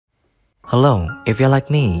Hello, if you're like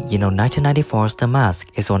me, you know 1994's The Mask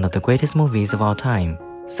is one of the greatest movies of all time.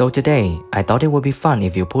 So today, I thought it would be fun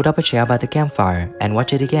if you pulled up a chair by the campfire and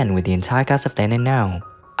watch it again with the entire cast of then and now.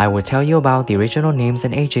 I will tell you about the original names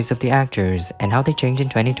and ages of the actors and how they changed in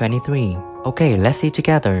 2023. Okay, let's see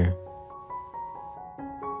together.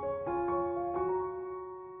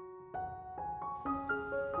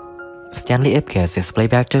 Stanley Ipkiss is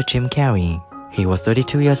playback actor Jim Carrey. He was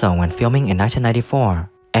 32 years old when filming in 1994,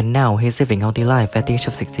 and now he's living out the life at the age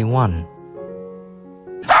of 61.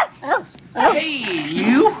 Hey,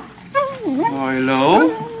 you! Oh, hello?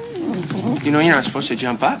 You know you're not supposed to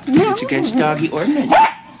jump up. It's against doggy ordinance.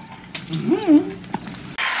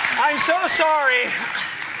 I'm so sorry.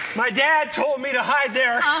 My dad told me to hide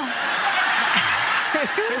there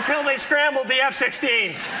until they scrambled the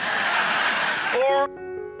F-16s.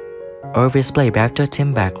 Elvis playback actor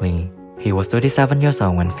Tim Beckley. He was 37 years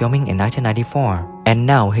old when filming in 1994, and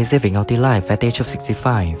now he's living out the life at the age of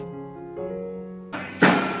 65.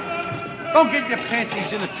 Don't get your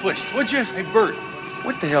panties in a twist, would you? Hey, Bert.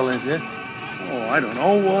 What the hell is it? Oh, I don't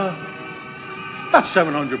know. About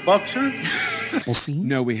 $700, sir.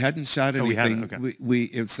 No, we hadn't shot anything. we hadn't, okay.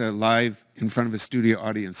 It's live in front of a studio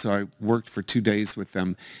audience, so I worked for 2 days with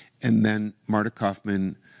them. And then Marta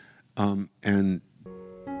Kaufman and...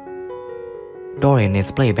 Dorian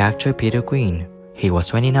is playback actor Peter Greene. He was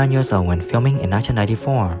 29 years old when filming in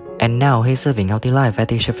 1994, and now he's living out the life at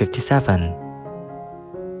the age of 57.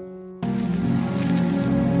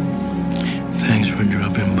 Thanks for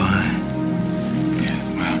dropping by. Yeah,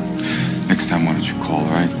 well, next time why don't you call,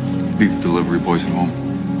 all right? Leave the delivery boys at home.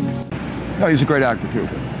 No, he's a great actor, too.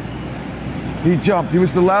 He jumped. He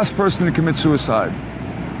was the last person to commit suicide.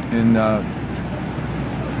 In that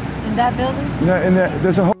building? Yeah,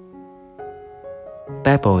 there's a whole...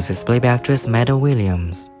 Pebbles is playback actress Meadow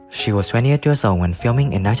Williams. She was 28 years old when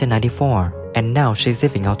filming in 1994, and now she's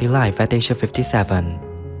living out the life at the age of 57.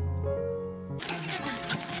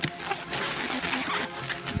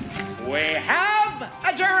 We have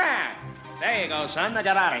a giraffe! There you go, son. Now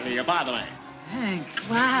get out of here. You're bothering. Thanks.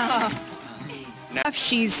 Wow.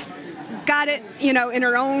 She's got it, you know, in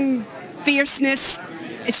her own fierceness.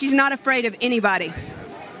 She's not afraid of anybody.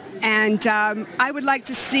 And I would like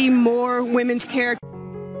to see more women's characters.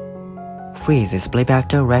 Freeze is playback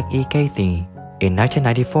actor Reg E. Cathy. In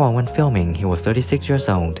 1994 when filming, he was 36 years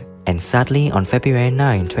old. And sadly, on February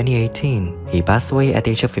 9, 2018, he passed away at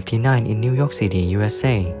the age of 59 in New York City,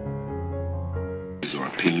 USA. These are a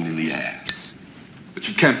pain in the ass. But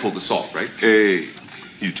you can pull this off, right? Hey,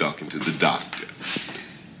 you talking to the doctor.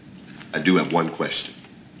 I do have one question.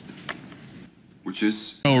 Which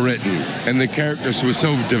is? Well written, and the characters were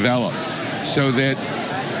so developed, so that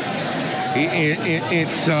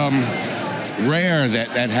it's rare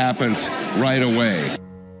that happens right away.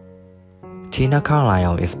 Tina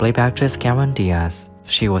Carlisle is playback actress Cameron Diaz.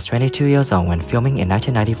 She was 22 years old when filming in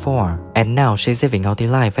 1994, and now she's living out the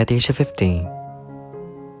life at the age of 50.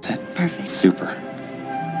 Perfect. Super.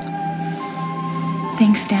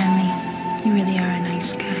 Thanks, Stanley. You really are a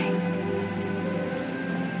nice guy.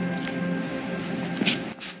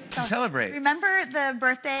 Celebrate. Remember the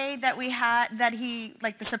birthday that we had,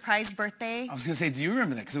 like the surprise birthday? I was going to say, do you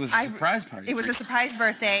remember that? Because it was a surprise party. It was a surprise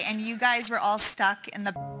birthday, and you guys were all stuck in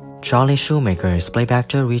the... Charlie Shoemaker is playback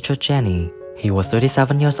actor Richard Jeni. He was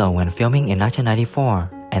 37 years old when filming in 1994,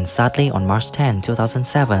 and sadly on March 10,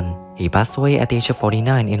 2007, he passed away at the age of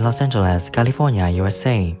 49 in Los Angeles, California,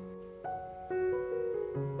 USA.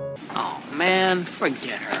 Oh man,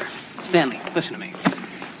 forget her. Stanley, listen to me.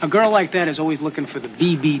 A girl like that is always looking for the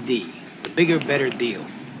BBD, the bigger, better deal.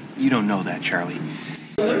 You don't know that, Charlie.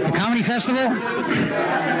 A comedy festival?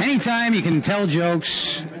 Anytime you can tell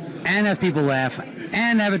jokes and have people laugh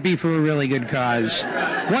and have it be for a really good cause.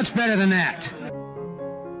 What's better than that?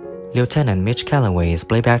 Lieutenant Mitch Calloway is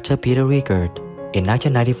playback actor Peter Riegert. In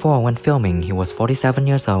 1994 when filming, he was 47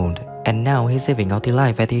 years old, and now he's living out the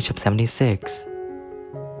life at the age of 76.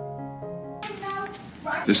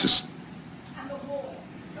 This is...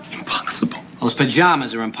 impossible. Those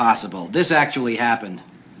pajamas are impossible. This actually happened.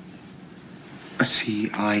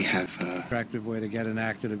 See, I have attractive way to get an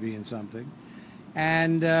actor to be in something.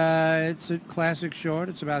 And it's a classic short.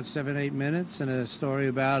 It's about 7-8 minutes, and a story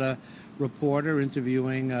about a reporter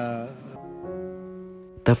interviewing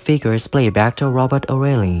The figure is playback actor Robert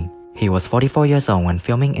O'Reilly. He was 44 years old when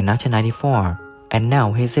filming in 1994, and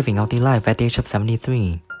now he's living out the life at the age of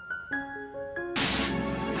 73.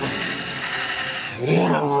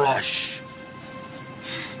 What a rush.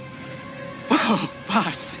 Whoa,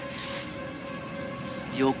 boss.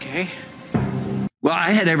 You okay? Well,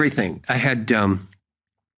 I had everything. I had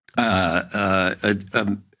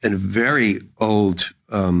a very old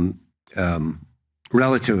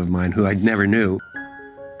relative of mine who I never knew.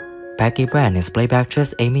 Peggy Brand is played by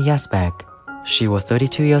actress Amy Yasbeck. She was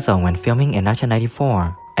 32 years old when filming in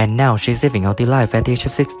 1994, and now she's living out the life at the age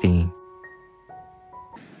of 60.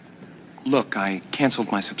 Look, I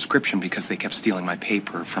canceled my subscription because they kept stealing my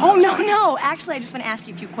paper from Oh, outside. no. Actually, I just want to ask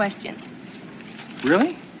you a few questions.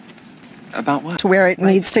 Really? About what? To where it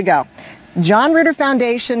needs to go.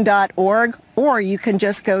 JohnRitterFoundation.org, or you can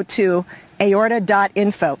just go to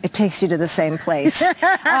aorta.info. It takes you to the same place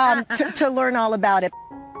to learn all about it.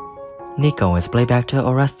 Nico is played by actor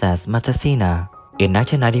Orestes Matasina. In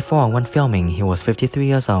 1994, when filming, he was 53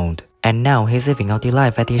 years old, and now he's living out the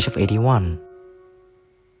life at the age of 81.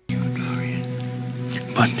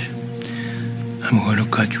 But I'm going to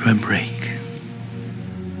cut you a break.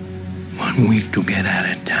 1 week to get out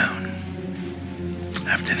of town.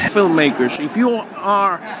 After that, Filmmakers, if you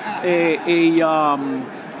are a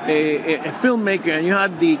filmmaker and you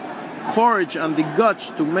had the courage and the guts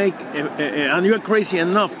to make, and you're crazy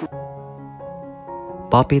enough to...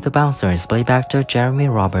 Bobby the Bouncer is played by actor Jeremy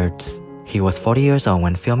Roberts. He was 40 years old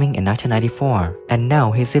when filming in 1994, and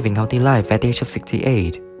now he's living out the life at the age of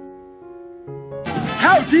 68.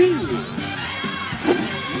 How do you?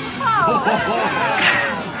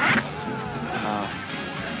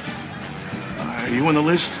 Are you on the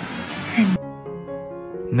list?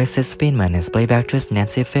 Mrs. Spinman is played by actress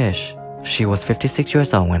Nancy Fish. She was 56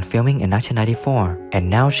 years old when filming in 1994, and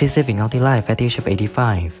now she's living out the life at the age of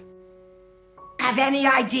 85. Have any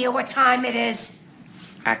idea what time it is?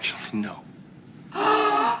 Actually, no.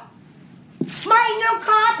 My new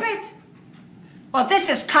carpet! Well, this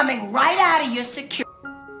is coming right out of your security.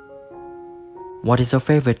 What is your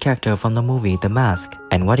favorite character from the movie The Mask,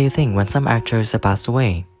 and what do you think when some actors have passed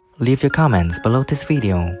away? Leave your comments below this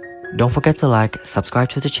video. Don't forget to like, subscribe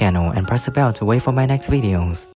to the channel, and press the bell to wait for my next videos.